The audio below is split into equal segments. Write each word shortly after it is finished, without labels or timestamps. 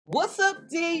What's up,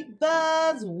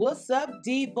 divas? What's up,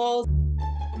 divos?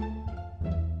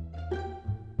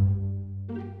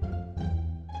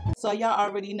 So y'all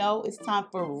already know it's time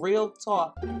for real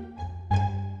talk.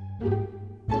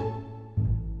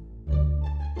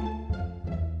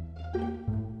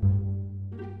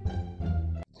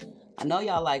 I know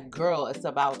y'all like, girl, it's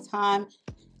about time.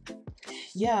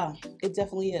 Yeah, it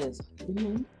definitely is.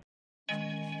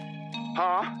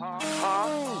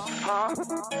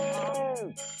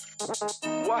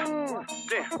 What?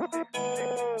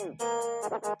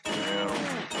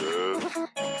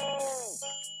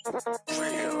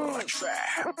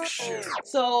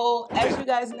 So, as you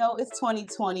guys know, it's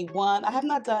 2021. I have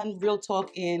not done real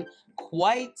talk in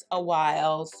quite a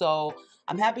while, so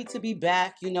I'm happy to be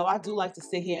back. You know, I do like to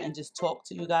sit here and just talk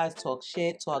to you guys, talk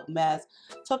shit, talk mess,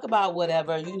 talk about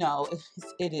whatever. You know,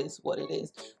 it is what it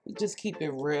is. We just keep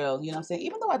it real, you know what I'm saying?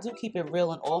 Even though I do keep it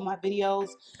real in all my videos,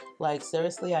 like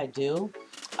seriously, I do.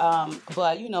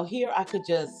 But you know, here I could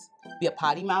just be a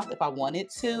potty mouth if I wanted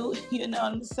to, you know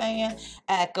what I'm saying?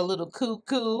 Act a little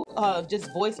cuckoo,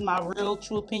 just voice my real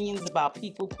true opinions about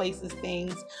people, places,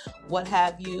 things, what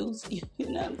have you, you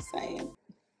know what I'm saying?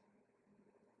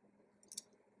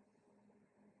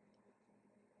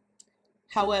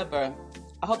 However,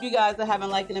 I hope you guys are having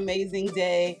like an amazing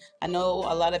day. I know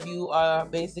a lot of you are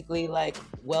basically like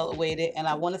well awaited, and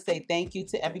I want to say thank you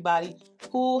to everybody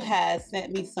who has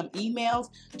sent me some emails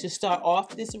to start off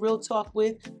this real talk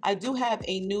with. I do have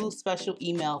a new special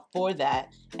email for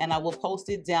that, and I will post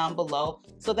it down below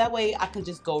so that way I can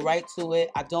just go right to it.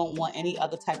 I don't want any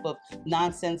other type of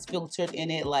nonsense filtered in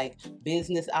it, like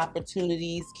business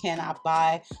opportunities, can I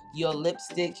buy your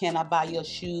lipstick, can I buy your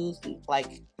shoes,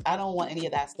 like I don't want any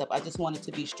of that stuff. I just want it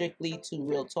to be strictly to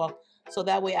real talk, so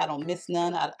that way I don't miss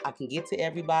none. I can get to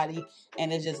everybody,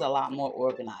 and it's just a lot more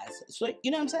organized. So,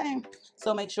 you know what I'm saying?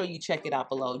 So make sure you check it out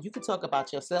below. You can talk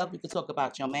about yourself. You can talk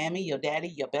about your mammy, your daddy,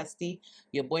 your bestie,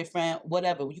 your boyfriend,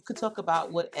 whatever. You could talk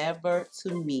about whatever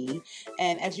to me.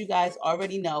 And as you guys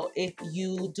already know, if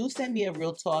you do send me a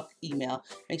real talk email,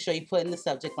 make sure you put in the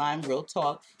subject line real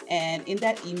talk. And in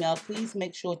that email, please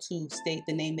make sure to state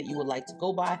the name that you would like to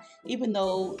go by, even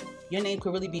though your name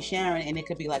could really be Sharon, and it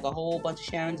could be like a whole bunch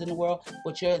of Sharons in the world,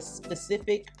 but your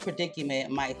specific predicament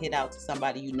might hit out to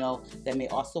somebody you know that may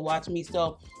also watch me.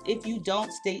 So if you don't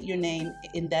state your name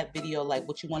in that video, like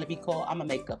what you want to be called, I'm gonna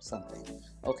make up something.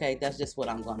 Okay, that's just what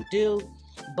I'm gonna do.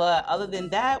 But other than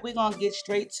that, we're gonna get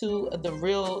straight to the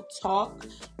real talk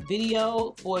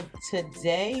video for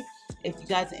today. If you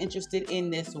guys are interested in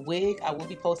this wig, I will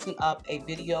be posting up a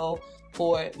video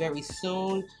for it very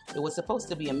soon. It was supposed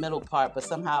to be a middle part, but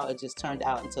somehow it just turned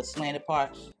out into a slanted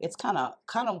part. It's kind of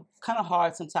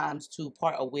hard sometimes to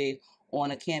part a wig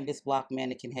on a canvas block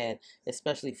mannequin head,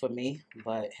 especially for me,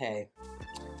 but hey.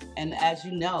 And as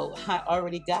you know, I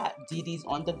already got DDs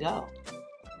on the go.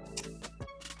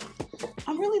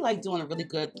 I'm really like doing a really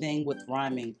good thing with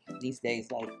rhyming these days.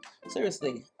 Like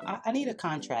seriously, I need a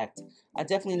contract. I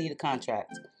definitely need a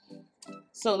contract.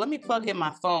 So let me plug in my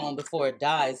phone before it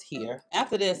dies here.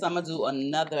 After this, I'm gonna do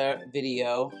another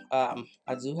video.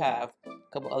 I do have a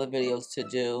couple other videos to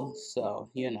do, so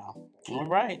you know. All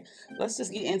right, let's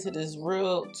just get into this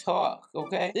real talk,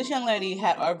 okay? This young lady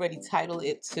had already titled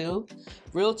it too.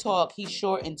 Real talk, he's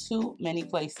short in too many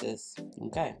places.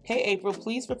 Okay. Hey April,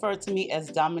 please refer to me as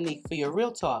Dominique for your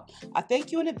real talk. I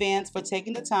thank you in advance for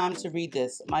taking the time to read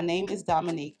this. My name is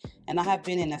Dominique, and I have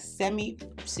been in a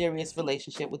semi-serious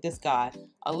relationship with this guy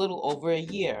a little over a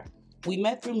year. We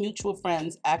met through mutual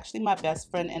friends. Actually, my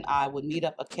best friend and I would meet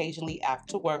up occasionally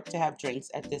after work to have drinks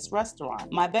at this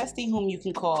restaurant. My bestie, whom you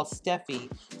can call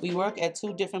Steffi, we work at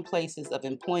two different places of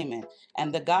employment,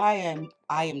 and the guy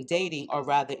I am dating, or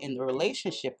rather in the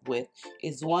relationship with,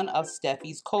 is one of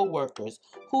Steffi's co-workers,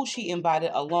 who she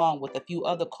invited along with a few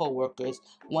other co-workers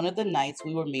one of the nights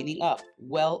we were meeting up,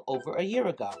 well over a year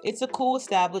ago. It's a cool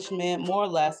establishment, more or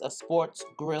less a sports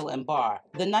grill and bar.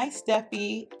 The night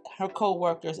Steffi, her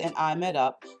co-workers, and I met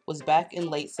up was back in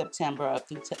late September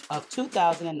of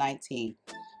 2019.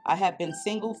 I have been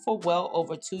single for well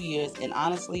over 2 years, and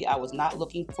honestly, I was not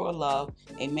looking for love,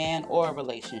 a man, or a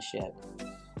relationship.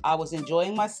 I was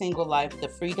enjoying my single life, the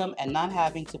freedom and not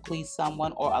having to please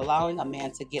someone or allowing a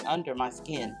man to get under my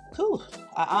skin. Whew,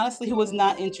 I honestly was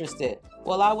not interested.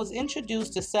 Well, I was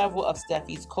introduced to several of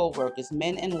Steffi's co-workers,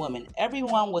 men and women.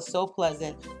 Everyone was so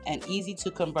pleasant and easy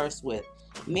to converse with.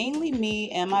 Mainly me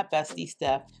and my bestie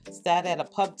Steph sat at a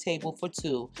pub table for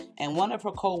two, and one of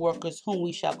her co-workers, whom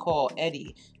we shall call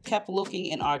Eddie, kept looking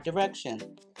in our direction.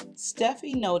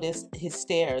 Steffi noticed his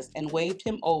stares and waved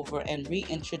him over and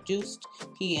reintroduced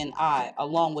he and I,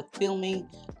 along with filming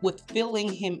with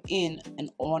filling him in and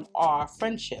on our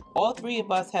friendship. All three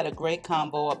of us had a great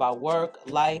convo about work,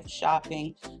 life,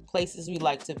 shopping, places we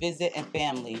like to visit, and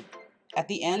family. At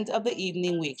the end of the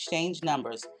evening, we exchanged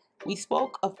numbers.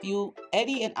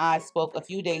 Eddie and I spoke a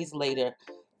few days later.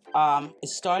 It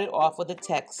started off with a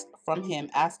text from him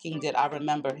asking did I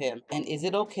remember him and is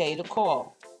it okay to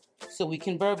call so we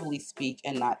can verbally speak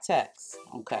and not text.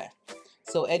 Okay.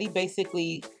 So Eddie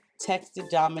basically texted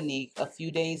Dominique a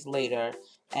few days later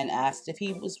and asked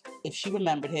if she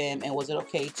remembered him and was it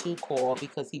okay to call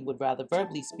because he would rather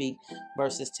verbally speak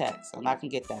versus text, and I can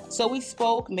get that. So we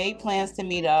spoke, made plans to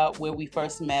meet up where we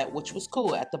first met, which was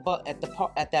cool at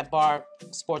that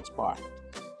sports bar.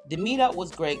 The meetup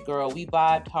was great, girl. We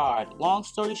vibed hard. Long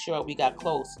story short, we got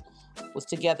close. Was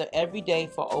together every day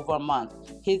for over a month.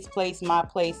 His place, my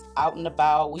place, out and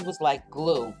about. We was like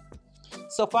glue.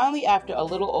 So finally, after a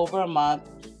little over a month,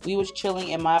 we was chilling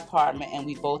in my apartment and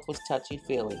we both was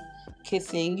touchy-feely.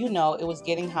 Kissing, it was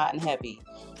getting hot and heavy.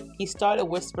 He started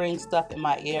whispering stuff in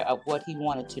my ear of what he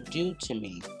wanted to do to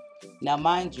me. Now,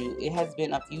 mind you, it has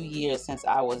been a few years since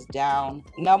I was down.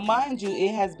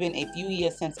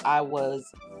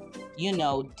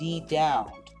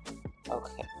 D-downed.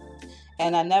 Okay.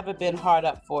 And I never been hard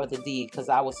up for the D because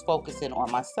I was focusing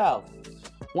on myself.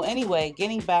 Well, anyway,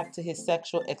 getting back to his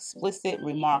sexual explicit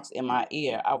remarks in my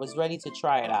ear, I was ready to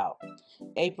try it out.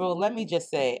 April, let me just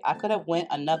say, I could have went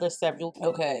another several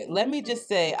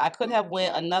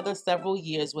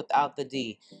years without the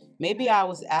D. Maybe I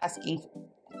was asking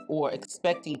or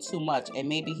expecting too much, and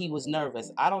maybe he was nervous.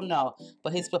 I don't know,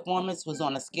 but his performance was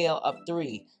on a scale of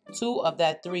 3. 2 of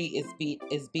that 3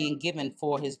 is being given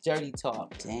for his dirty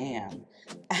talk. Damn.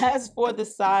 As for the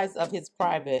size of his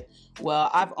private, well,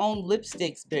 I've owned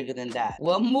lipsticks bigger than that.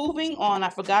 Well, moving on, I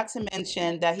forgot to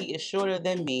mention that he is shorter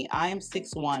than me. I am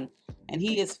 6'1", and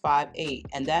he is 5'8",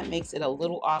 and that makes it a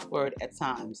little awkward at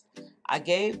times. I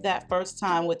gave that first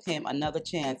time with him another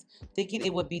chance, thinking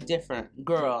it would be different.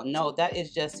 Girl, no, that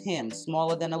is just him,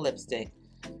 smaller than a lipstick.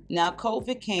 Now,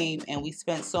 COVID came and we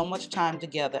spent so much time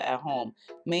together at home,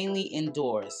 mainly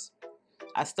indoors.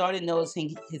 I started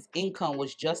noticing his income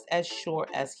was just as short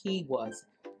as he was,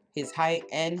 his height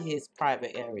and his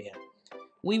private area.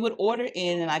 We would order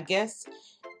in, and I guess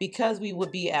because we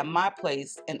would be at my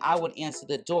place and I would answer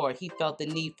the door, he felt the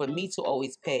need for me to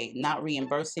always pay, not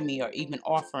reimbursing me or even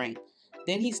offering.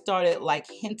 Then he started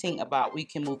hinting about we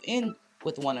can move in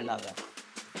with one another.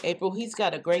 April, he's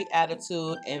got a great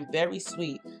attitude and very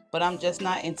sweet, but I'm just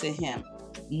not into him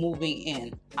moving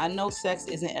in. I know sex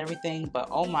isn't everything, but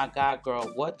oh my God,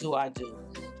 girl, what do I do?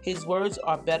 His words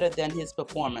are better than his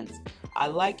performance. I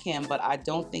like him, but I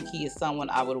don't think he is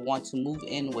someone I would want to move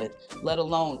in with, let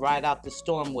alone ride out the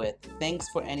storm with. Thanks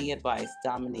for any advice,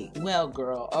 Dominique. Well,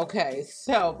 girl, okay,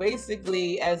 so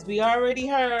basically, as we already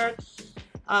heard,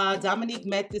 Dominique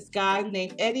met this guy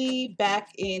named Eddie back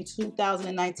in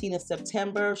 2019 in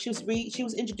September. She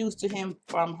was introduced to him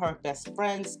from her best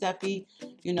friend, Steffi.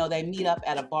 They meet up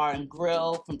at a bar and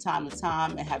grill from time to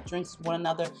time and have drinks with one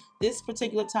another. This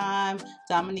particular time,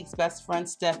 Dominique's best friend,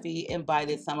 Steffi,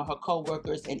 invited some of her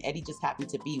co-workers, and Eddie just happened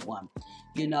to be one.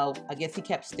 I guess he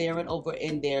kept staring over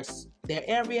in their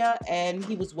area, and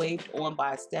he was waved on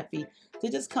by Steffi to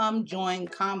just come join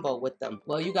combo with them.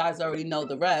 Well, you guys already know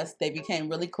the rest. They became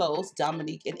really close,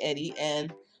 Dominique and Eddie,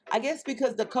 and I guess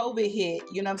because the COVID hit,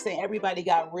 everybody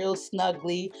got real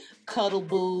snuggly, cuddle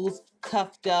boos,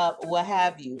 cuffed up, what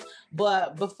have you.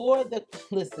 But before the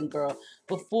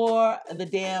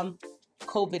damn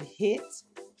COVID hit,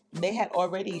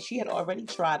 she had already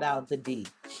tried out the D.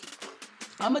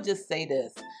 I'ma just say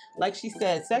this. Like she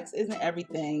said, sex isn't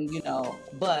everything,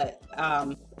 but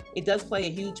it does play a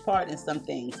huge part in some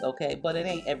things, okay? But it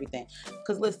ain't everything.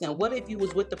 Because listen, what if you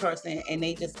was with the person and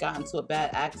they just got into a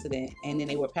bad accident and then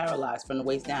they were paralyzed from the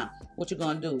waist down? What you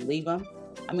gonna do, leave them?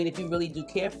 I mean, if you really do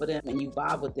care for them and you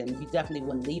vibe with them, you definitely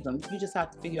wouldn't leave them. You just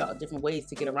have to figure out different ways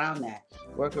to get around that.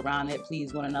 Work around it,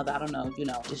 please one another, I don't know,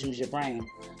 just use your brain.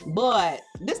 But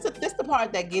this the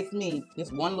part that gets me.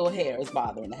 This one little hair is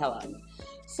bothering the hell out of me.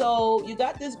 So you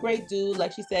got this great dude,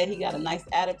 like she said, he got a nice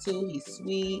attitude, he's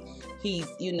sweet, he's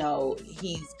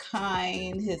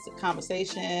kind, his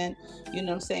conversation,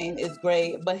 is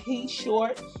great, but he's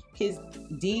short, his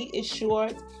D is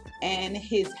short, and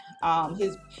his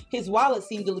wallet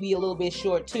seemed to be a little bit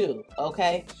short too,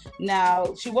 okay?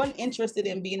 Now, she wasn't interested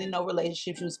in being in no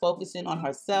relationship. She was focusing on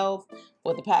herself.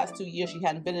 For the past 2 years, she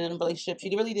hadn't been in a relationship.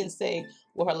 She really didn't say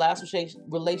what her last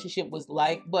relationship was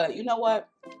like, but you know what?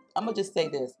 I'm going to just say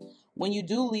this. when you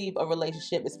do leave a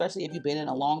relationship, especially if you've been in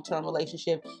a long-term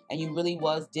relationship and you really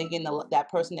was digging that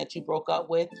person that you broke up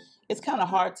with, it's kind of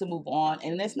hard to move on.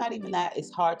 And it's not even that it's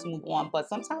hard to move on, but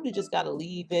sometimes you just got to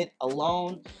leave it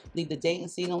alone, leave the dating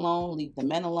scene alone, leave the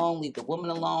men alone, leave the woman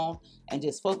alone, and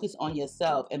just focus on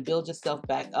yourself and build yourself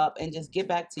back up and just get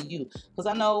back to you. Because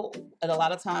I know at a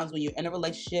lot of times when you're in a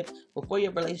relationship, before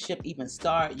your relationship even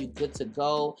start, you good to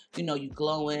go, you know, you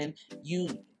glowing, you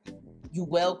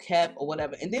well kept or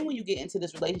whatever. And then when you get into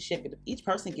this relationship, each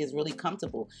person gets really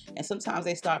comfortable, and sometimes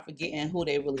they start forgetting who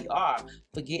they really are,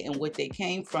 forgetting what they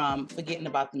came from, forgetting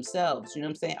about themselves, you know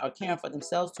what I'm saying, or caring for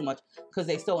themselves too much because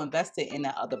they so invested in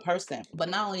that other person. But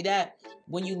not only that,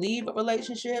 when you leave a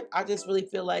relationship, I just really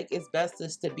feel like it's best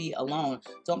just to be alone.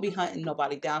 Don't be hunting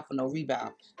nobody down for no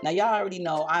rebound. Now y'all already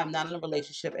know I am not in a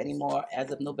relationship anymore as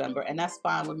of November, and that's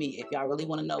fine with me. If y'all really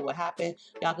want to know what happened,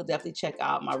 y'all could definitely check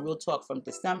out my real talk from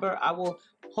December. I will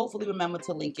hopefully remember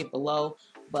to link it below.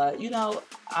 But you know,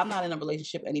 I'm not in a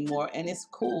relationship anymore, and it's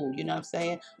cool, you know what I'm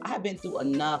saying? I have been through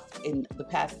enough in the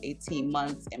past 18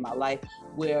 months in my life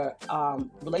where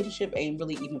relationship ain't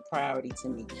really even priority to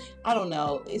me. I don't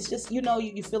know, it's just, you know,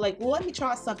 you feel like, well, let me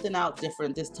try something out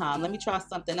different this time, let me try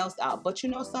something else out. But you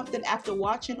know something, after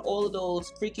watching all of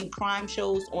those freaking crime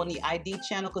shows on the ID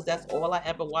channel, because that's all I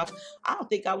ever watch, I don't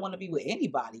think I want to be with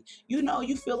anybody. You know,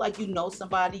 you feel like you know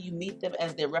somebody, you meet them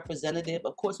as their representative.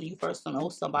 Of course, when you first know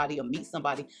somebody or meet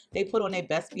somebody, they put on their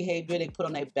best behavior, they put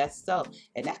on their best self,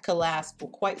 and that could last for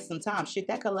quite some time. Shit,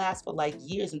 that could last for like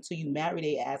years until you marry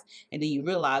their ass, and then you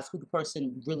realize who the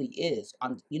person really is.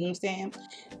 You know what I'm saying?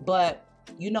 But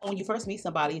you know, when you first meet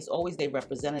somebody, it's always their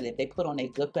representative. They put on their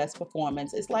good best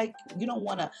performance. It's like you don't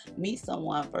want to meet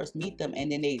someone, first meet them,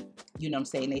 and then they, you know what I'm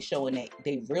saying, they showing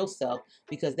their real self,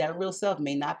 because that real self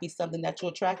may not be something that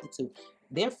you're attracted to.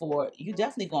 Therefore, you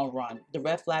definitely gonna run. The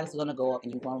red flags are gonna go up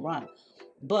and you're gonna run.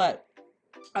 But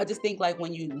I just think like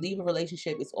when you leave a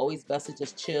relationship, it's always best to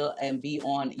just chill and be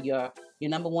on your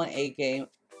number one A game.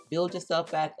 Build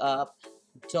yourself back up.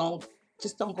 Don't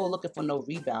go looking for no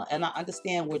rebound. And I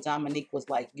understand where Dominique was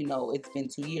like, you know, it's been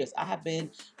 2 years. I have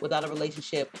been without a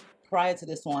relationship prior to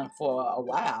this one for a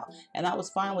while, and I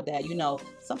was fine with that. You know,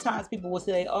 sometimes people will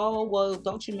say, oh, well,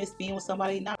 don't you miss being with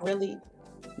somebody? Not really.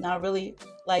 Not really.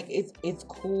 Like, it's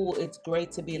cool, it's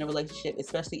great to be in a relationship,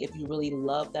 especially if you really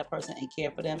love that person and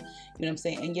care for them, you know what I'm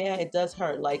saying? And yeah, it does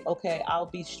hurt. Like, okay, I'll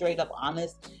be straight up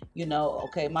honest, you know,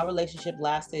 okay, my relationship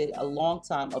lasted a long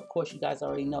time. Of course, you guys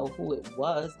already know who it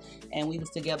was, and we was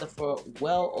together for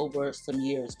well over some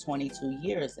years, 22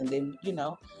 years, and then, you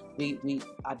know,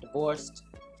 I divorced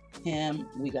him,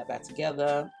 we got back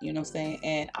together, you know what I'm saying,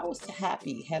 and I was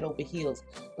happy, head over heels.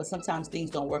 But sometimes things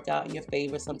don't work out in your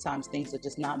favor, sometimes things are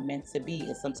just not meant to be,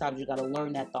 and sometimes you got to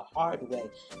learn that the hard way,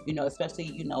 you know, especially,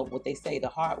 you know, what they say, the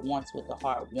heart wants what the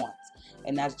heart wants,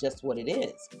 and that's just what it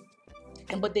is.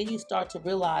 But then you start to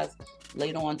realize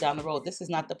later on down the road, this is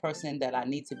not the person that I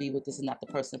need to be with. This is not the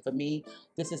person for me.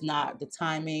 This is not the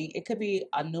timing. It could be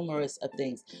a numerous of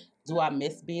things. Do I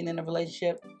miss being in a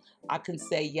relationship? I can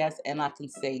say yes, and I can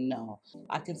say no.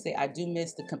 I can say I do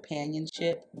miss the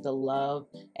companionship, the love,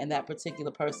 and that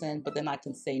particular person. But then I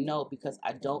can say no, because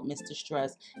I don't miss the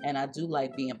stress, and I do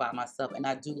like being by myself, and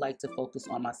I do like to focus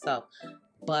on myself.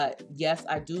 But yes,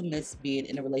 I do miss being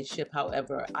in a relationship.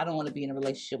 However, I don't want to be in a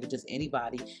relationship with just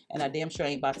anybody, and I damn sure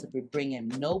ain't about to be bringing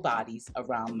nobodies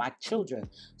around my children.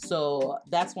 So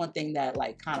that's one thing that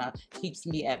like kind of keeps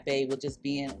me at bay with just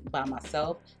being by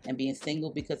myself and being single,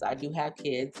 because I do have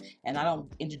kids, and I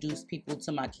don't introduce people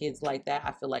to my kids like that.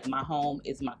 I feel like my home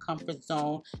is my comfort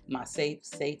zone, my safe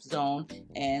zone.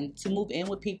 And to move in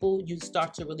with people, you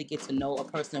start to really get to know a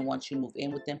person once you move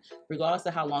in with them. Regardless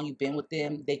of how long you've been with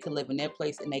them, they could live in their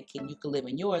place and you could live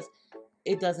in yours.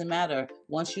 It doesn't matter.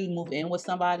 Once you move in with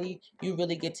somebody, you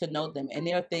really get to know them. And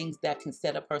there are things that can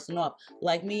set a person off.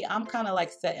 Like me, I'm kind of like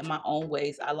set in my own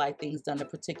ways. I like things done a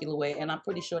particular way, and I'm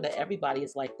pretty sure that everybody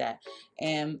is like that.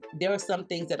 And there are some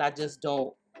things that I just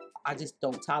don't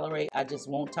tolerate. I just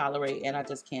won't tolerate, and I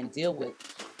just can't deal with.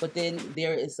 But then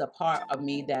there is a part of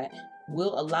me that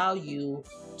will allow you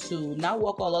to not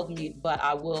walk all over me, but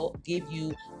I will give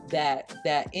you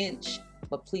that inch,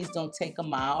 but please don't take a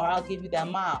mile, or I'll give you that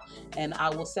mile, and I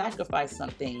will sacrifice some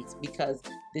things, because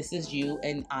this is you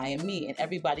and I am me, and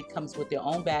everybody comes with their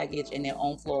own baggage and their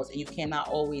own flaws, and you cannot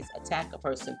always attack a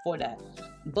person for that.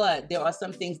 But there are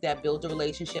some things that build a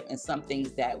relationship and some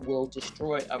things that will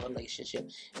destroy a relationship,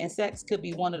 and sex could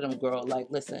be one of them, girl. Like,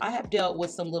 listen, I have dealt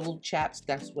with some little chaps,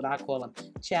 that's what I call them,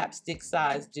 chapstick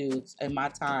sized dudes in my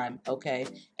time, okay?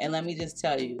 And let me just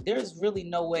tell you, there's really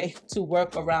no way to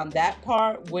work around that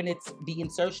part when it's the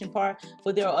insertion part,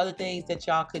 but there are other things that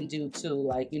y'all can do too,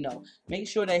 like, you know, make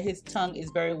sure that his tongue is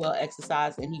very well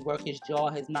exercised and he work his jaw,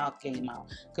 his mouth game out,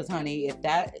 because honey, if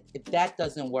that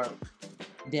doesn't work,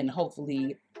 then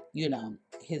hopefully, you know,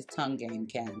 his tongue game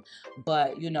can.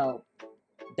 But, you know,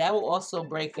 that will also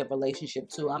break a relationship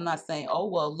too. I'm not saying, oh,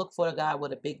 well, look for a guy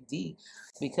with a big D,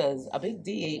 because a big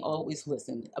D ain't always,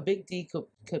 listen, a big D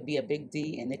could be a big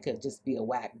D and it could just be a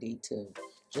whack D too.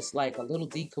 Just like a little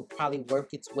D could probably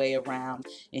work its way around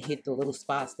and hit the little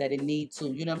spots that it need to.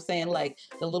 You know what I'm saying? Like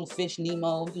the little fish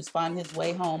Nemo who's finding his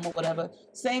way home or whatever.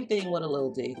 Same thing with a little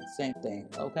D. Same thing,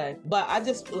 okay? But I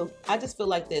just feel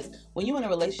like this. When you're in a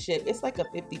relationship, it's like a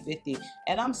 50-50.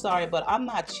 And I'm sorry, but I'm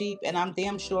not cheap, and I'm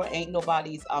damn sure ain't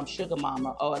nobody's sugar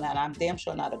mama, and I'm damn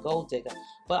sure not a gold digger.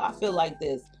 But I feel like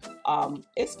this.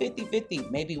 It's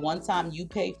 50-50. Maybe one time you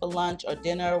pay for lunch or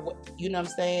dinner, you know what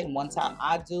I'm saying? One time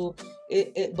I do.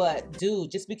 But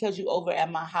dude, just because you over at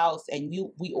my house and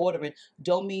we ordering,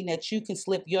 don't mean that you can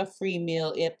slip your free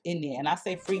meal in there. And I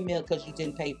say free meal because you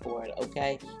didn't pay for it,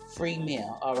 okay? Free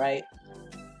meal, all right?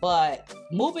 But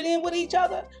moving in with each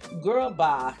other, girl,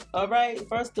 bye. All right.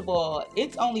 First of all,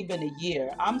 it's only been a year.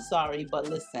 I'm sorry, but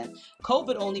listen,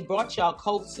 COVID only brought y'all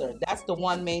closer. That's the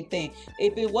one main thing.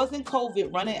 If it wasn't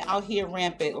COVID running out here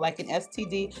rampant like an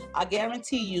STD, I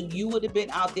guarantee you would have been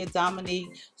out there,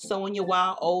 Dominique, sowing your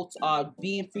wild oats,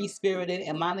 being free spirited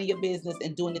and minding your business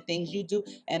and doing the things you do.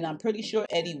 And I'm pretty sure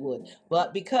Eddie would.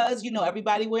 But because, you know,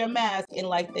 everybody wear a mask, and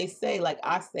like they say, like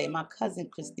I say, my cousin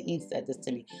Christine said this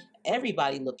to me,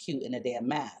 everybody look cute in a damn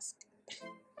mask.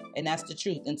 And that's the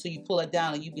truth until you pull it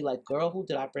down and you be like, girl, who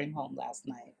did I bring home last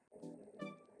night?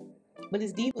 But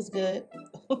his D was good,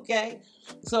 okay?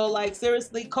 So, like,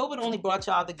 seriously, COVID only brought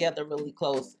y'all together really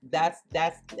close. That's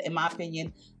in my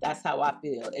opinion, that's how I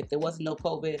feel. If there wasn't no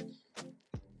COVID,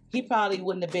 he probably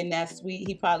wouldn't have been that sweet.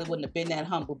 He probably wouldn't have been that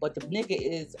humble. But the nigga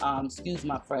is, excuse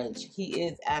my French, he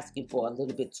is asking for a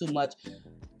little bit too much.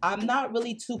 I'm not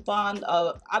really too fond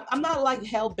of, I'm not like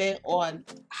hell-bent on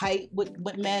height with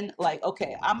men. Like,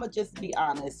 okay, I'ma just be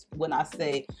honest when I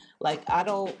say, like, I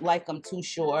don't like them too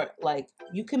short. Like,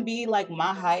 you can be like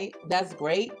my height, that's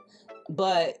great.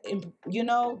 But, you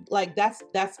know, like, that's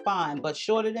fine. But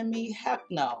shorter than me, heck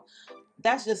no.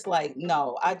 That's just like,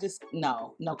 no,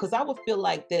 no, because I would feel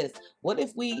like this. What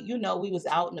if we, you know, we was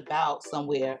out and about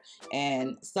somewhere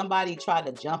and somebody tried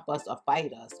to jump us or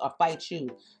fight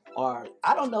you, or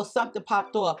I don't know, something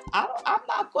popped off. I'm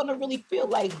not going to really feel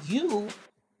like you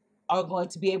are going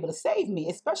to be able to save me,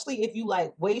 especially if you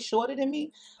like way shorter than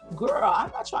me. Girl, I'm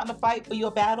not trying to fight for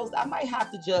your battles. I might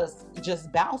have to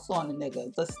just bounce on the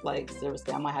nigga. Just like,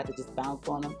 seriously, I might have to just bounce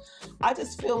on him. I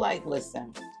just feel like,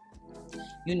 listen,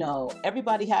 you know,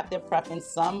 everybody have their preference.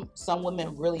 Some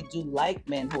women really do like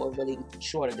men who are really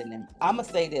shorter than them. I'm gonna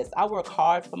say this, I work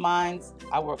hard for mine.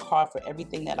 I work hard for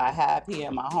everything that I have here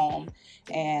in my home,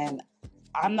 and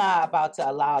I'm not about to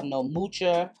allow no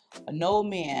moocher, no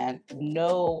man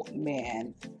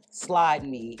slide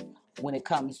me when it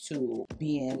comes to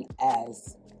being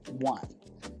as one.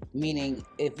 Meaning,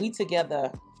 if we together,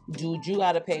 dude, you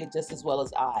gotta pay just as well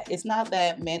as I. It's not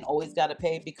that men always gotta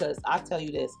pay, because I tell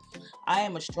you this, I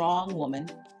am a strong woman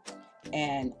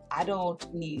and I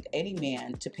don't need any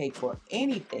man to pay for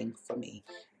anything for me.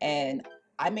 And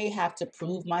I may have to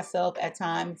prove myself at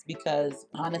times, because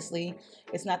honestly,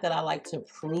 it's not that I like to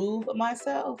prove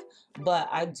myself, but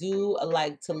I do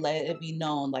like to let it be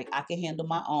known, like, I can handle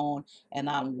my own and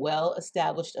I'm well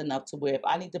established enough to where if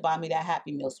I need to buy me that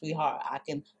Happy Meal, sweetheart, I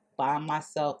can buy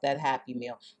myself that Happy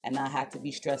Meal and not have to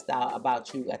be stressed out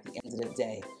about you at the end of the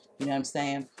day. You know what I'm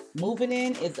saying? Moving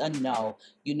in is a no.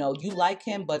 You know, you like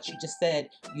him, but you just said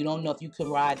you don't know if you could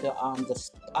ride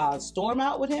the storm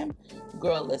out with him.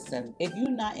 Girl, listen, if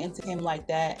you're not into him like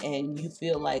that and you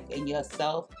feel like in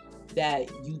yourself that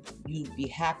you'd be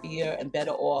happier and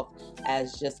better off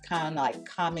as just kind of like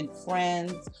common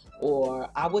friends, or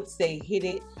I would say hit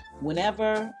it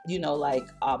whenever, you know, like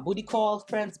booty call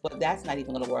friends, but that's not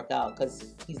even going to work out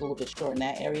because he's a little bit short in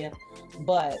that area.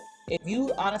 But if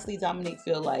you honestly, Dominique,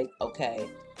 feel like, okay,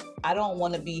 I don't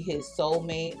want to be his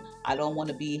soulmate, I don't want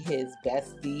to be his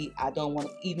bestie, I don't want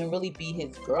to even really be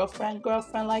his girlfriend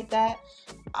like that,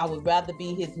 I would rather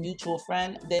be his mutual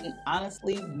friend, then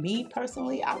honestly, me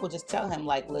personally, I would just tell him,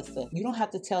 like, listen, you don't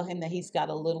have to tell him that he's got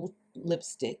a little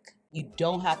lipstick. You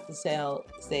don't have to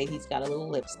say he's got a little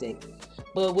lipstick.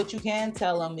 But what you can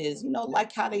tell him is,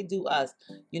 like how they do us,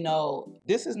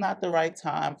 this is not the right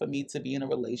time for me to be in a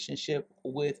relationship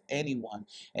with anyone.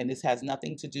 And this has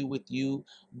nothing to do with you,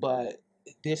 but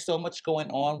there's so much going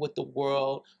on with the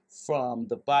world, from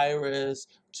the virus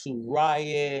to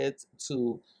riots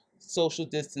to social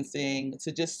distancing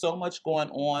to just so much going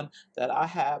on, that I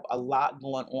have a lot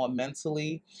going on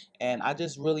mentally, and I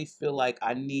just really feel like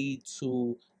I need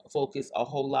to focus a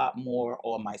whole lot more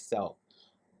on myself.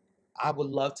 I would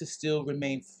love to still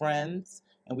remain friends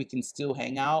and we can still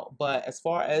hang out, but as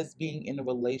far as being in a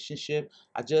relationship,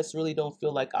 I just really don't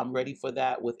feel like I'm ready for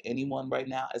that with anyone right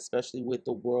now, especially with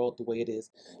the world the way it is.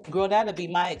 Girl, that'll be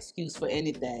my excuse for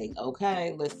anything,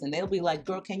 okay? Listen, they'll be like,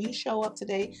 girl, can you show up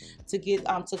today to get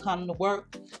to come to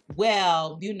work?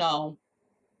 Well,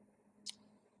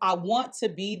 I want to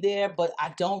be there, but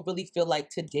I don't really feel like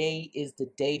today is the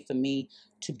day for me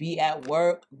to be at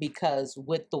work, because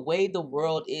with the way the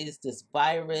world is, this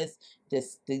virus,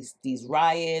 these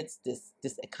riots,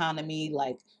 this economy,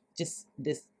 like just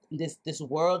this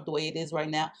world the way it is right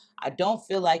now, I don't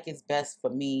feel like it's best for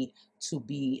me to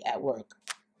be at work.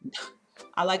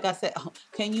 Like I said,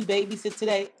 can you babysit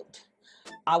today?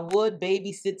 I would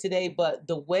babysit today, but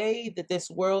the way that this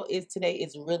world is today,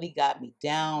 it's really got me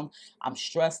down. I'm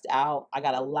stressed out. I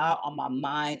got a lot on my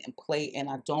mind and plate, and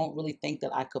I don't really think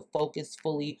that I could focus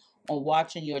fully on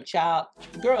watching your child.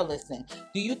 Girl, listen,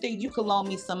 do you think you could loan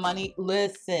me some money?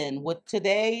 Listen, with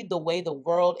today, the way the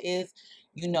world is,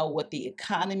 with the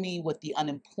economy, with the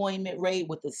unemployment rate,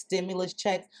 with the stimulus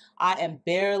checks, I am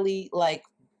barely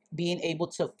being able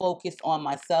to focus on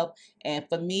myself. And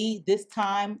for me, this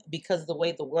time, because of the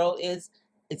way the world is,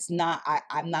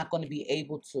 I'm not going to be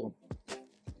able to.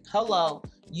 Hello,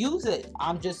 use it.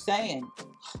 I'm just saying.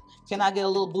 Can I get a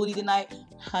little booty tonight?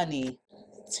 Honey,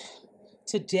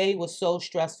 today was so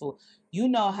stressful. You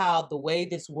know how the way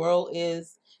this world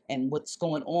is and what's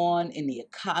going on in the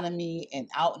economy and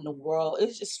out in the world,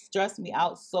 it's just stressed me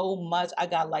out so much. I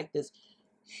got like this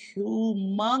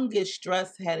humongous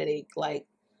stress headache.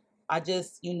 I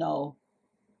just,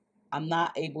 I'm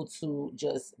not able to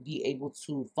just be able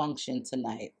to function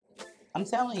tonight. I'm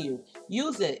telling you,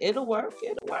 use it. It'll work.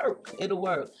 It'll work. It'll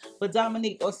work. But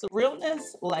Dominique, or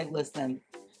surrealness, listen,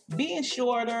 being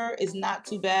shorter is not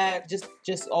too bad.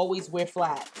 Just always wear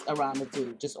flats around the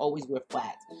dude. Just always wear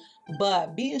flats.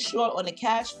 But being short on the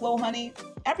cash flow, honey,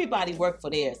 everybody work for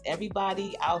theirs.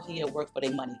 Everybody out here work for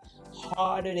their money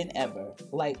harder than ever.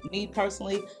 Like me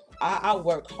personally, I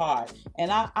work hard,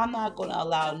 and I'm not going to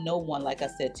allow no one, like I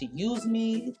said, to use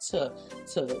me, to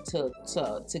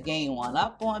gain one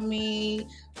up on me,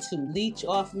 to leech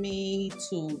off me,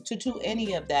 to do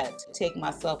any of that, to take my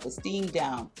self-esteem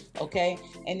down, okay?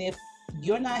 And if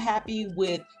you're not happy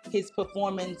with his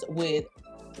performance with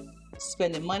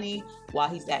spending money while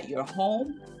he's at your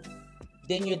home,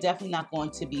 then you're definitely not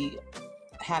going to be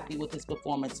happy with his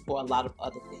performance for a lot of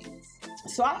other things.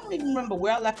 So I don't even remember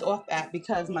where I left off at,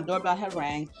 because my doorbell had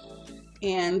rang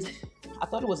and I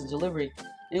thought it was a delivery,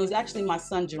 and it was actually my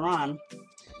son Jerron,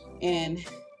 and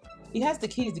he has the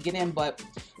keys to get in, but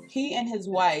he and his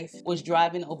wife was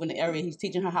driving over in the area. He's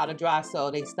teaching her how to drive,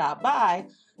 so they stopped by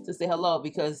to say hello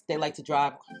because they like to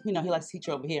drive. He likes to teach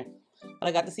her over here. But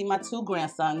I got to see my two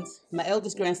grandsons. My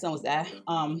eldest grandson was there.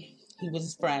 He was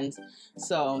his friends.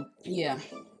 So yeah.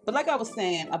 But like I was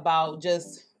saying about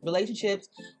just relationships,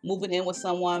 moving in with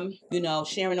someone,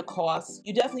 sharing the costs,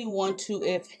 you definitely want to,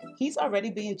 if he's already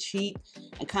being cheap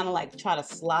and kind of try to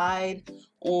slide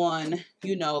on,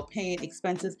 paying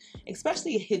expenses,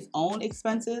 especially his own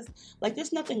expenses.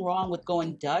 There's nothing wrong with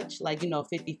going Dutch,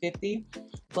 50-50.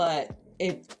 But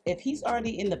if he's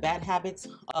already in the bad habits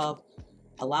of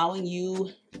allowing you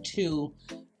to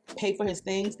pay for his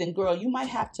things, then girl, you might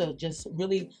have to just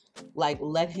really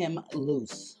let him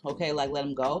loose, okay? Let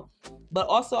him go. But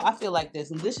also, I feel like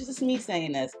this, and this is just me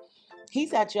saying this,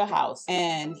 he's at your house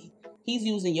and he's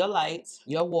using your lights,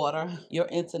 your water, your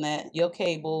internet, your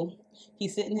cable.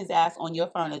 He's sitting his ass on your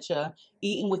furniture,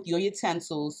 eating with your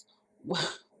utensils. You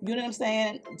know what I'm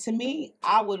saying? To me,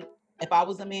 I would, if I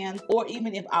was a man, or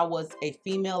even if I was a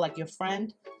female like your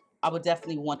friend, I would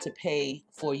definitely want to pay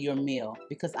for your meal,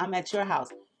 because I'm at your house.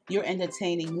 You're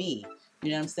entertaining me. You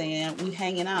know what I'm saying? We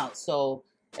hanging out. So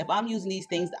if I'm using these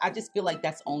things, I just feel like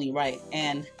that's only right.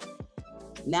 And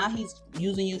now he's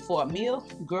using you for a meal?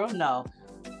 Girl, no.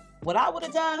 What I would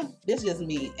have done, this is just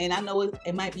me. And I know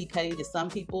it might be petty to some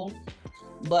people,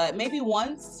 but maybe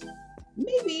once,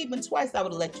 maybe even twice, I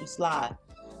would have let you slide.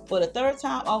 For the third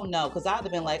time, oh no, because I'd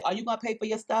have been like, are you gonna pay for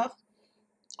your stuff?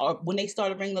 Or when they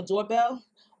started ringing the doorbell,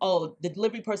 oh, the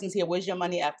delivery person's here. Where's your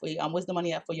money at for you? Where's the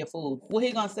money at for your food? What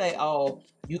he gonna say? Oh,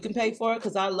 you can pay for it?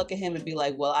 Because I look at him and be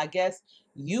like, well, I guess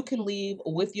you can leave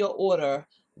with your order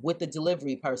with the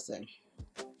delivery person.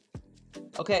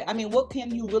 Okay, I mean, what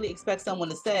can you really expect someone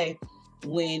to say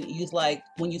when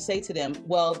you say to them,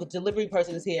 well, the delivery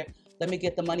person is here, let me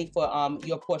get the money for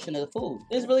your portion of the food.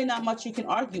 There's really not much you can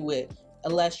argue with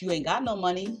unless you ain't got no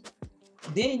money.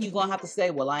 Then you're gonna have to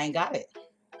say, well, I ain't got it.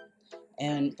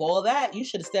 And for all that, you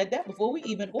should have said that before we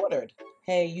even ordered.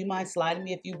 Hey, you mind sliding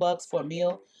me a few bucks for a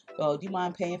meal? Oh, do you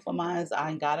mind paying for mine? I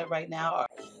ain't got it right now.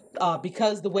 Or,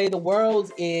 because the way the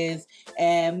world is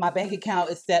and my bank account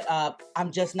is set up,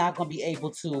 I'm just not going to be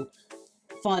able to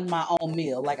fund my own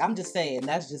meal. Like, I'm just saying,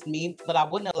 that's just me. But I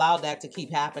wouldn't allow that to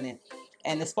keep happening.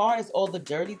 And as far as all the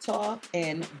dirty talk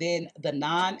and then the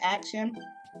non-action,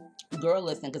 girl,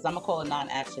 listen, because I'm going to call it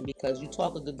non-action because you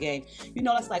talk a good game. You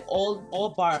know, that's like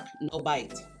all bark, no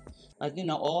bite. Like, you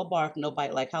know, all bark, no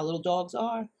bite, like how little dogs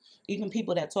are. Even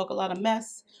people that talk a lot of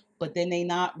mess, but then they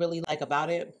not really like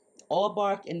about it. All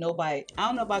bark and no bite. I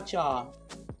don't know about y'all,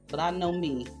 but I know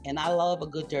me, and I love a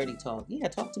good dirty talk. Yeah,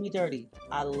 talk to me dirty.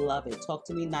 I love it. Talk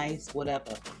to me nice,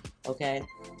 whatever. Okay?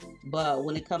 But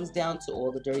when it comes down to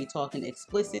all the dirty talking,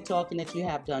 explicit talking that you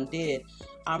have did,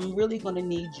 I'm really going to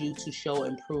need you to show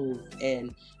improve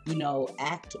and, you know,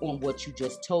 act on what you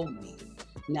just told me.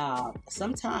 Now,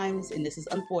 sometimes, and this is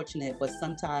unfortunate, but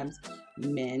sometimes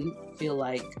men feel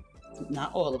like,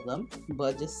 not all of them,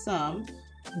 but just some,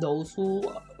 those who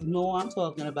know what I'm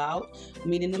talking about,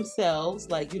 meaning themselves,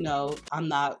 like, you know, I'm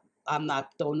not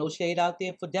throwing no shade out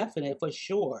there for definite, for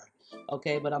sure.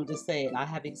 Okay, but I'm just saying, I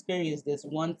have experienced this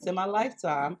once in my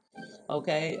lifetime,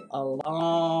 okay, a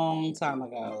long time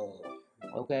ago,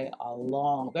 okay,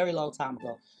 very long time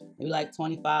ago, maybe like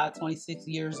 25, 26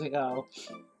 years ago.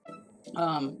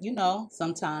 You know,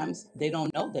 sometimes they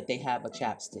don't know that they have a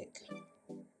chapstick.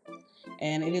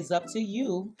 And it is up to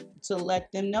you to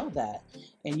let them know that.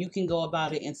 And you can go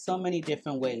about it in so many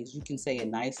different ways. You can say it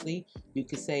nicely. You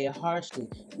can say it harshly.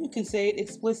 You can say it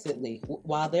explicitly.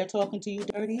 While they're talking to you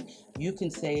dirty, you can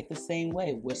say it the same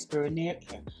way. Whisper in their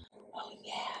ear. Oh,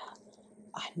 yeah,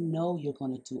 I know you're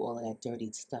going to do all of that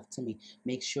dirty stuff to me.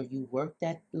 Make sure you work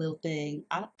that little thing.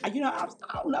 I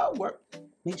don't know, work.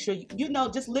 Make sure you know,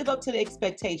 just live up to the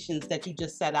expectations that you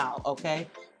just set out, okay?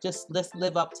 Just let's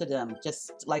live up to them.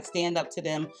 Just like stand up to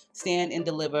them, stand and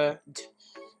deliver.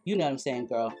 You know what I'm saying,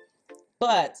 girl?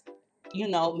 But, you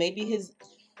know, maybe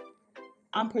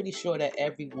I'm pretty sure that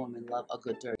every woman loves a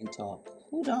good dirty talk.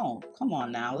 Who don't? Come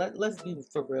on now. Let's be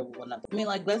for real with one another. I mean,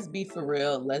 like, let's be for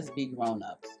real. Let's be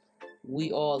grown-ups.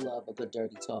 We all love a good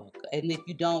dirty talk. And if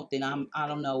you don't, then I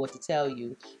don't know what to tell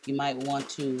you. You might want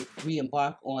to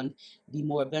re-embark on the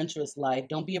more adventurous life.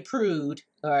 Don't be a prude,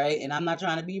 all right? And I'm not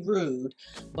trying to be rude,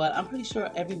 but I'm pretty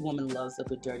sure every woman loves a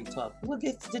good dirty talk. What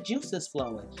gets the juices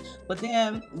flowing? But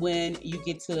then when you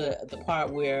get to the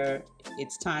part where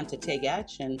it's time to take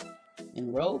action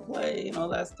and role play and all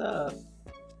that stuff,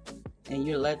 and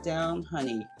you're let down,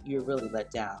 honey, you're really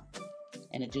let down.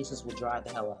 And the juices will dry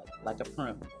the hell up like a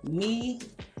prune. Me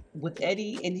with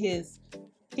Eddie and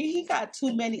he got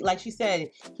too many, like she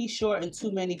said, he's short in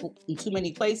too many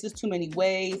places, too many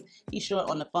ways. He's short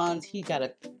on the funds. He got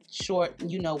a short,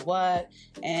 you know what,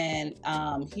 and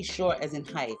he's short as in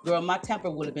height. Girl, my temper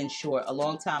would have been short a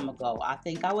long time ago. I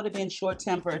think I would have been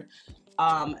short-tempered.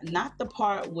 Not the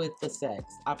part with the sex.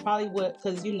 I probably would,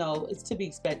 because, you know, it's to be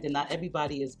expected. Not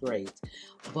everybody is great.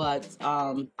 But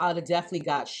I would have definitely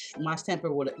got, my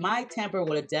temper would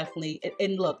have definitely,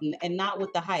 and look, and not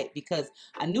with the height, because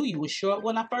I knew you was short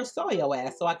when I first saw your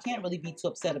ass, so I can't really be too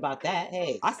upset about that.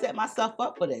 Hey, I set myself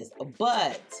up for this.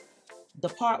 But the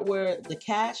part where the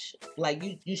cash, like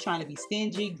you trying to be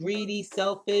stingy, greedy,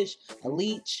 selfish, a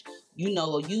leech, you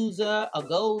know, a user, a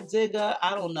gold digger,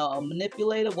 I don't know, a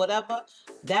manipulator, whatever,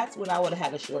 that's when I would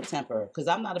have had a short temper, because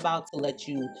I'm not about to let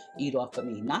you eat off of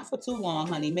me. Not for too long,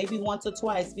 honey. Maybe once or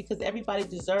twice, because everybody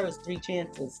deserves 3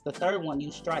 chances. The third one,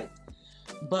 you strike.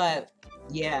 But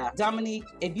yeah, Dominique,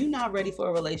 if you're not ready for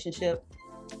a relationship,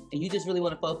 and you just really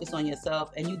want to focus on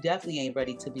yourself, and you definitely ain't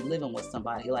ready to be living with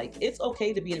somebody. Like, it's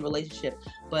okay to be in a relationship,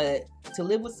 but to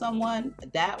live with someone,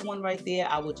 that one right there,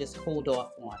 I would just hold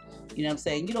off on. You know what I'm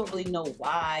saying? You don't really know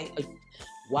why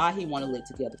he want to live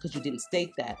together, because you didn't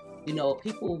state that. You know,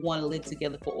 people want to live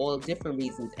together for all different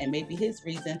reasons, and maybe his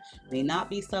reason may not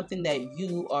be something that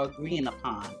you are agreeing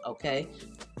upon, okay?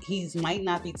 He might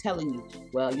not be telling you,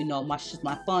 well, you know, my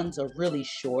funds are really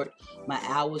short, my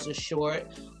hours are short,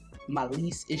 my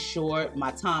lease is short,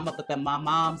 my time up at my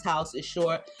mom's house is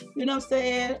short. You know what I'm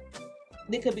saying?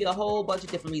 There could be a whole bunch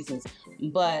of different reasons.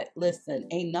 But listen,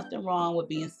 ain't nothing wrong with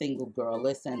being single, girl.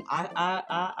 Listen,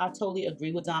 I totally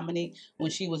agree with Dominique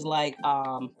when she was like,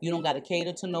 you don't got to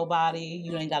cater to nobody.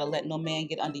 You ain't got to let no man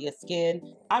get under your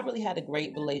skin. I really had a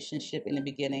great relationship in the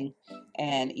beginning.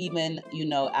 And even, you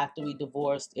know, after we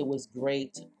divorced, it was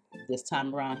great this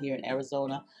time around here in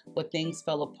Arizona, but things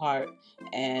fell apart.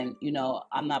 And you know,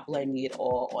 I'm not blaming it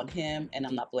all on him, and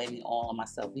I'm not blaming it all on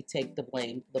myself. We take the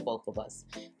blame, the both of us.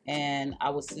 And I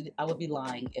would be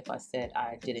lying if I said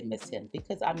I didn't miss him,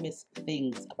 because I miss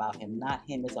things about him, not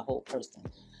him as a whole person.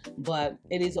 But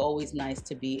it is always nice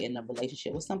to be in a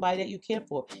relationship with somebody that you care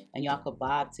for and y'all could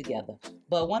vibe together.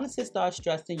 But once it starts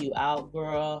stressing you out,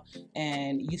 girl,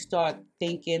 and you start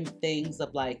thinking things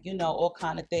of like, you know, all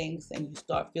kind of things, and you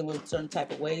start feeling certain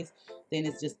type of ways, then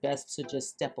it's just best to just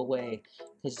step away,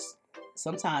 because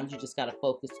sometimes you just got to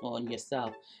focus on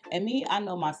yourself. And me, I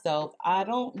know myself, I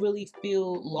don't really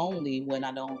feel lonely when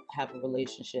I don't have a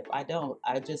relationship. I don't.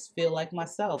 I just feel like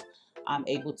myself. I'm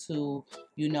able to,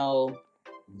 you know,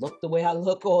 look the way I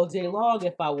look all day long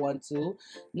if I want to.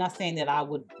 Not saying that I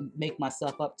would make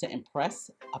myself up to impress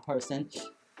a person,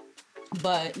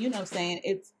 but you know what I'm saying,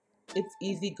 it's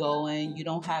easy going. You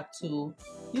don't have to,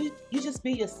 you just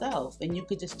be yourself and you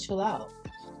could just chill out.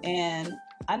 And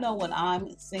I know when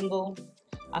I'm single,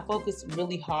 I focus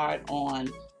really hard on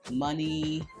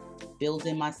money,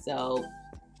 building myself,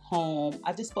 home.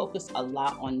 I just focus a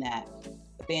lot on that.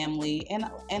 Family,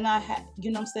 and I had,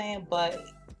 you know what I'm saying, but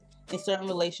in certain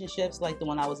relationships like the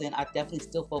one I was in, I definitely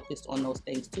still focused on those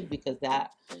things too, because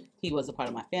that he was a part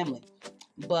of my family.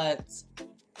 But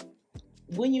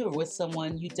when you're with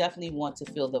someone, you definitely want to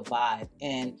feel the vibe,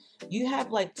 and you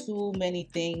have like too many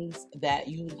things that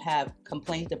you have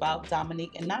complained about,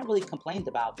 Dominique, and not really complained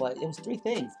about, but it was 3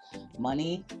 things: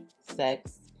 money,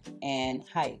 sex, and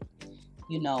height.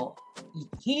 You know,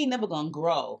 he ain't never gonna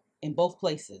grow in both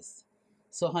places.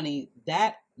 So honey,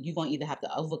 that you're gonna either have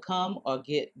to overcome or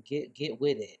get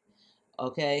with it,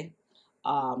 okay?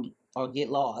 Or get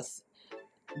lost.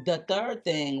 The third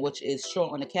thing, which is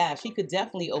short on the cash, he could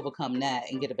definitely overcome that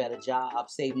and get a better job,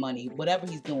 save money, whatever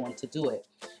he's doing to do it.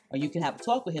 Or you can have a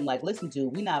talk with him like, listen,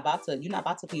 dude, you're not about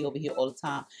to be over here all the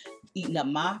time eating up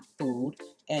my food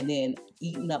and then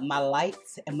eating up my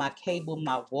lights and my cable,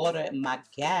 my water and my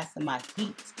gas and my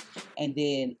heat. And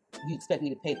then you expect me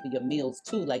to pay for your meals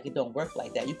too. Like, it don't work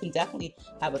like that. You can definitely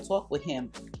have a talk with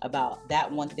him about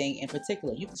that one thing in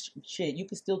particular. You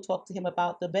can still talk to him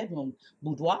about the bedroom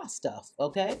boudoir stuff,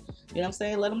 okay? You know what I'm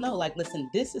saying? Let him know, like, listen,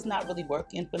 this is not really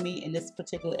working for me in this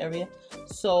particular area.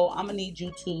 So I'm gonna need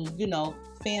you to, you know,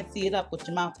 fancy it up with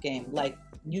your mouth game. Like,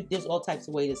 there's all types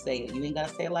of ways to say it. You ain't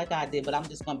gotta say it like I did, but I'm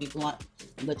just gonna be blunt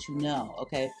and let you know,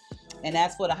 okay? And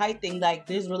as for the height thing, like,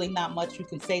 there's really not much you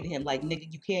can say to him. Like,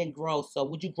 nigga, you can't grow. So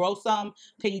would you grow some?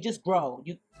 Can you just grow?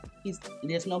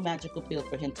 There's no magical pill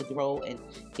for him to grow and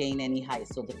gain any height.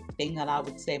 So the thing that I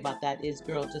would say about that is,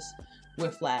 girl, just wear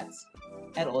flats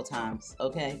at all times,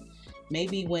 okay?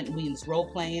 Maybe when it's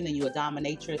role playing and you're a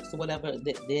dominatrix or whatever,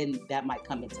 then that might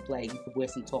come into play. You could wear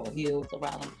some tall heels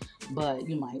around them, but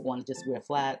you might want to just wear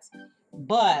flats.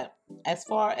 But as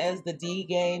far as the D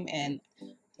game, and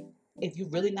if you're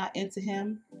really not into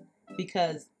him,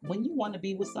 because when you want to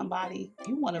be with somebody,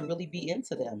 you want to really be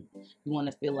into them. You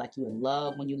want to feel like you're in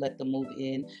love when you let them move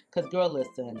in. Because, girl,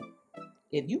 listen,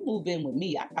 if you move in with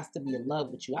me, I got to be in love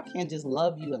with you. I can't just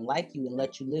love you and like you and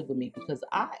let you live with me, because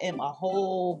I am a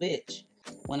whole bitch.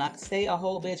 When I say a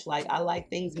whole bitch, like, I like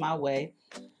things my way.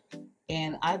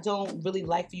 And I don't really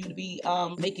like for you to be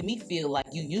making me feel like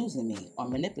you using me or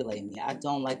manipulating me. I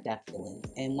don't like that feeling.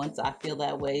 And once I feel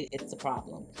that way, it's a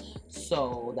problem.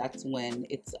 So that's when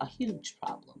it's a huge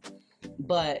problem.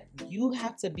 But you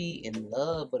have to be in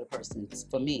love with a person,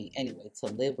 for me anyway, to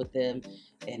live with them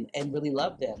and really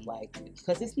love them. Like,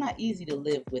 because it's not easy to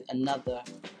live with another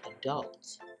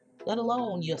adult, let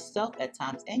alone yourself at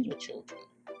times and your children,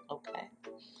 okay?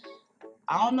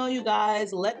 I don't know, you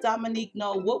guys. Let Dominique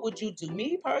know. What would you do?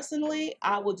 Me personally,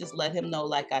 I would just let him know,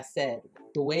 like I said,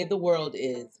 the way the world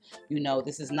is, you know,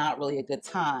 this is not really a good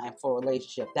time for a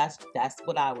relationship. That's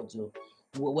what I would do.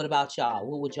 What about y'all?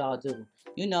 What would y'all do?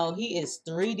 You know, he is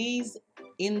 3Ds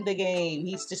in the game.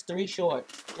 He's just 3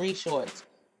 shorts. 3 shorts.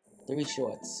 3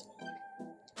 shorts.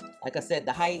 Like I said,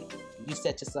 the height, you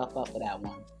set yourself up for that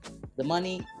one. The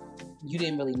money, you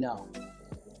didn't really know.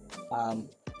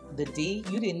 The D,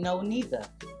 you didn't know neither.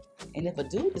 And if a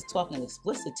dude is talking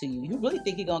explicit to you, you really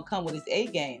think he's gonna come with his A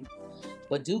game.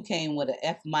 But dude came with an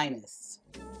F-.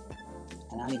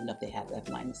 And I don't even know if they have F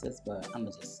minuses, but I'm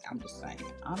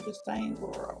just saying,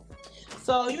 girl.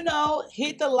 So, you know,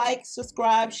 hit the like,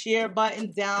 subscribe, share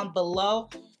button down below.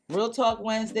 Real Talk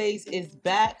Wednesdays is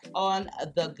back on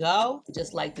the go,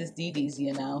 just like this DD's,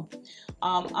 you know.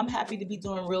 I'm happy to be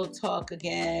doing Real Talk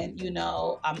again. You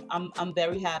know, I'm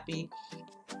very happy.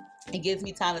 It gives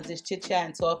me time to just chit chat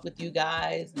and talk with you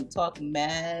guys and talk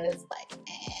mess, like,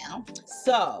 damn.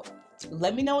 So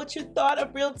let me know what you thought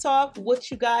of Real Talk,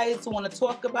 what you guys want to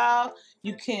talk about.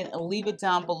 You can leave it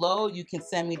down below. You can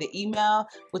send me the email,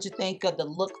 what you think of the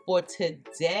look for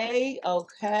today,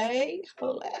 okay?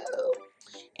 Hello.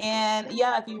 And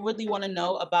yeah, if you really want to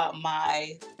know about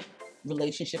my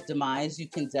relationship demise, you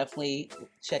can definitely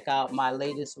check out my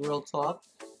latest Real Talk.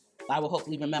 I will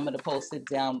hopefully remember to post it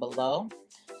down below.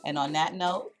 And on that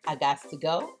note, I got to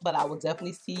go, but I will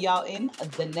definitely see y'all in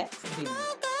the next video.